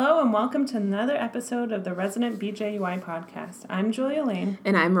Hello and welcome to another episode of the Resident BJUI podcast. I'm Julia Lane.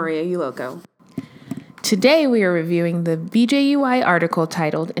 And I'm Maria Uloco. Today we are reviewing the BJUI article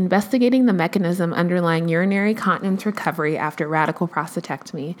titled Investigating the Mechanism Underlying Urinary Continence Recovery After Radical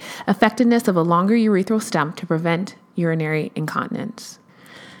Prostatectomy, Effectiveness of a Longer Urethral Stump to Prevent Urinary Incontinence.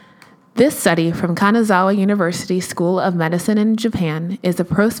 This study from Kanazawa University School of Medicine in Japan is a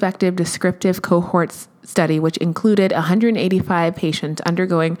prospective descriptive cohort study which included 185 patients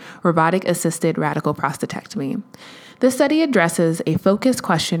undergoing robotic-assisted radical prostatectomy. This study addresses a focused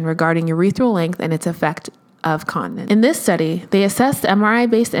question regarding urethral length and its effect of continence. In this study, they assessed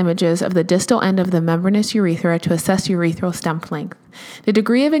MRI-based images of the distal end of the membranous urethra to assess urethral stump length. The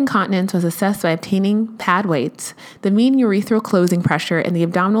degree of incontinence was assessed by obtaining pad weights. The mean urethral closing pressure and the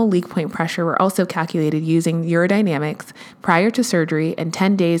abdominal leak point pressure were also calculated using urodynamics prior to surgery and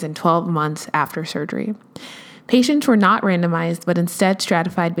 10 days and 12 months after surgery. Patients were not randomized, but instead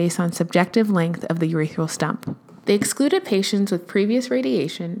stratified based on subjective length of the urethral stump. They excluded patients with previous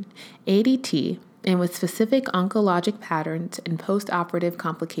radiation, ADT, and with specific oncologic patterns and post-operative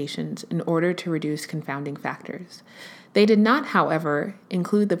complications in order to reduce confounding factors. They did not, however,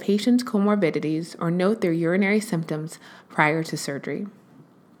 include the patient's comorbidities or note their urinary symptoms prior to surgery.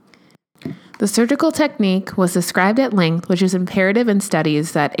 The surgical technique was described at length, which is imperative in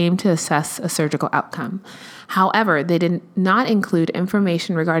studies that aim to assess a surgical outcome. However, they did not include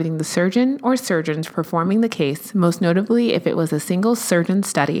information regarding the surgeon or surgeons performing the case, most notably if it was a single surgeon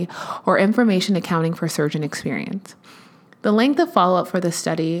study, or information accounting for surgeon experience. The length of follow-up for the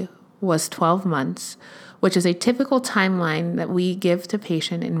study was 12 months, which is a typical timeline that we give to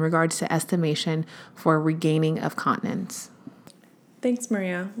patient in regards to estimation for regaining of continence. Thanks,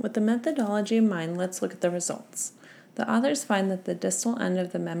 Maria. With the methodology in mind, let's look at the results. The authors find that the distal end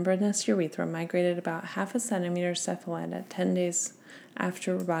of the membranous urethra migrated about half a centimeter cephalad at 10 days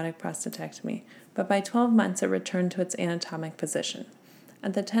after robotic prostatectomy, but by 12 months it returned to its anatomic position.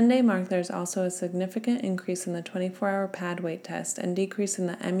 At the 10-day mark, there is also a significant increase in the 24-hour pad weight test and decrease in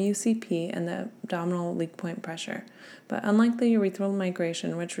the MUCP and the abdominal leak point pressure. But unlike the urethral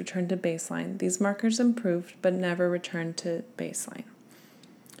migration, which returned to baseline, these markers improved but never returned to baseline.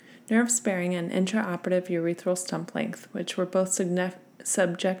 Nerve-sparing and intraoperative urethral stump length, which were both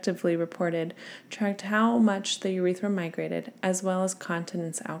subjectively reported, tracked how much the urethra migrated, as well as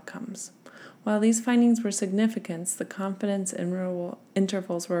continence outcomes. While these findings were significant, the confidence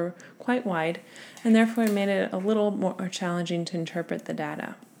intervals were quite wide, and therefore it made it a little more challenging to interpret the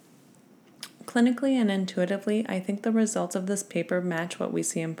data. Clinically and intuitively, I think the results of this paper match what we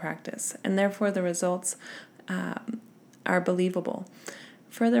see in practice, and therefore the results are believable.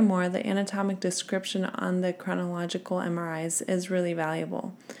 Furthermore, the anatomic description on the chronological MRIs is really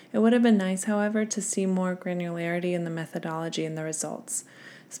valuable. It would have been nice, however, to see more granularity in the methodology and the results.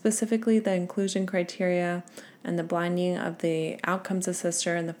 Specifically, the inclusion criteria and the blinding of the outcomes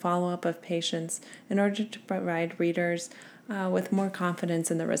assessor and the follow-up of patients in order to provide readers with more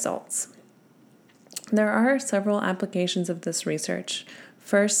confidence in the results. There are several applications of this research.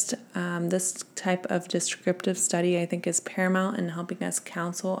 First, this type of descriptive study I think is paramount in helping us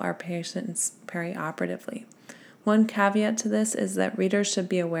counsel our patients perioperatively. One caveat to this is that readers should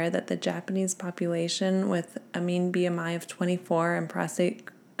be aware that the Japanese population with a mean BMI of 24 and prostate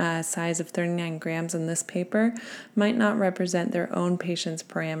size of 39 grams in this paper might not represent their own patients'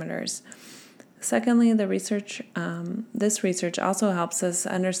 parameters. Secondly, this research also helps us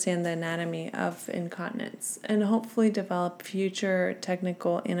understand the anatomy of incontinence and hopefully develop future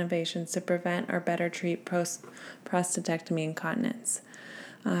technical innovations to prevent or better treat prostatectomy incontinence.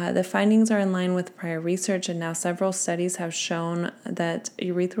 The findings are in line with prior research, and now several studies have shown that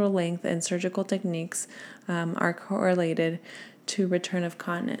urethral length and surgical techniques are correlated to return of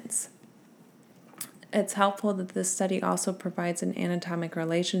continence. It's helpful that this study also provides an anatomic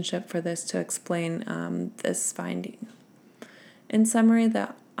relationship for this to explain this finding. In summary, the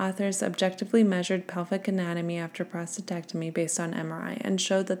authors objectively measured pelvic anatomy after prostatectomy based on MRI and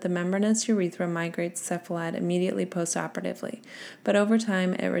showed that the membranous urethra migrates cephalad immediately postoperatively, but over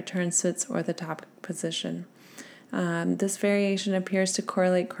time it returns to its orthotopic position. This variation appears to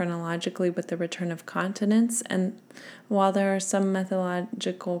correlate chronologically with the return of continence, and while there are some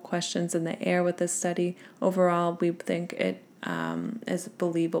methodological questions in the air with this study, overall we think it is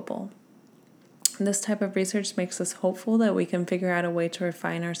believable. This type of research makes us hopeful that we can figure out a way to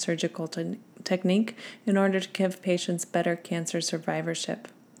refine our surgical technique in order to give patients better cancer survivorship.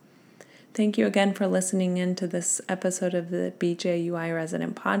 Thank you again for listening in to this episode of the BJUI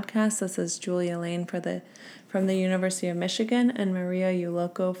Resident Podcast. This is Julia Lane from the University of Michigan and Maria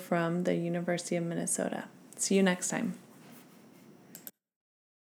Uloco from the University of Minnesota. See you next time.